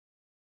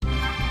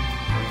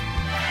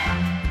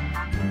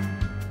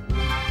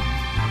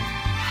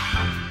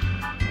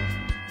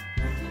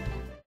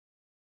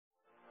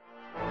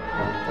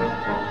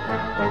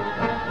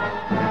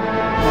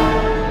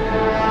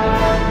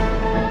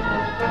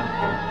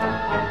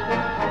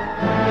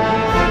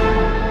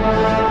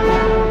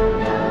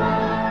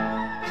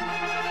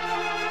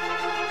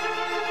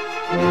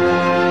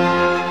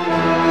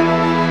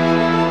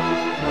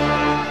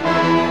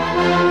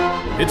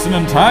It's an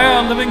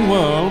entire living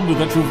world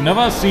that you've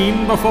never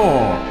seen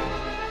before.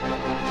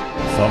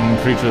 Some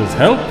creatures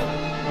help,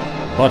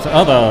 but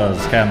others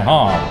can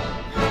harm.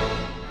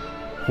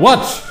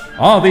 What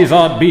are these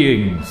odd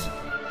beings?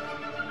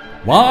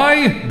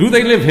 Why do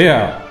they live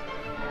here?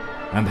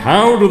 And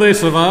how do they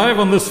survive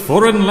on this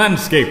foreign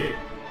landscape?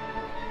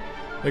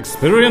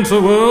 Experience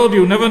a world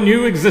you never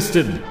knew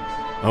existed.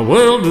 A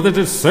world that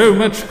is so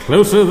much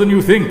closer than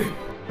you think.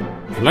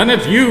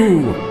 Planet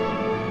U,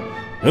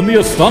 and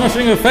the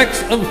astonishing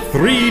effects of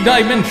 3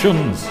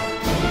 dimensions.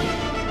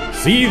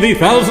 See the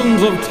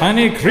thousands of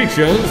tiny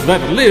creatures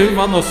that live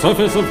on the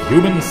surface of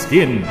human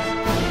skin,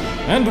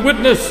 and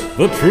witness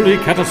the truly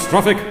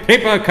catastrophic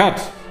paper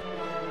cut.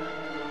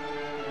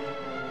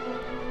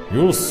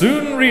 You'll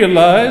soon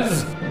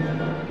realize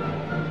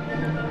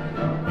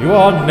you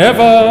are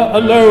never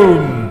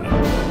alone.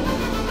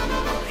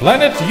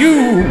 Planet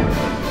U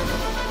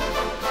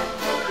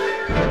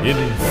in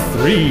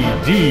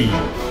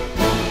 3D.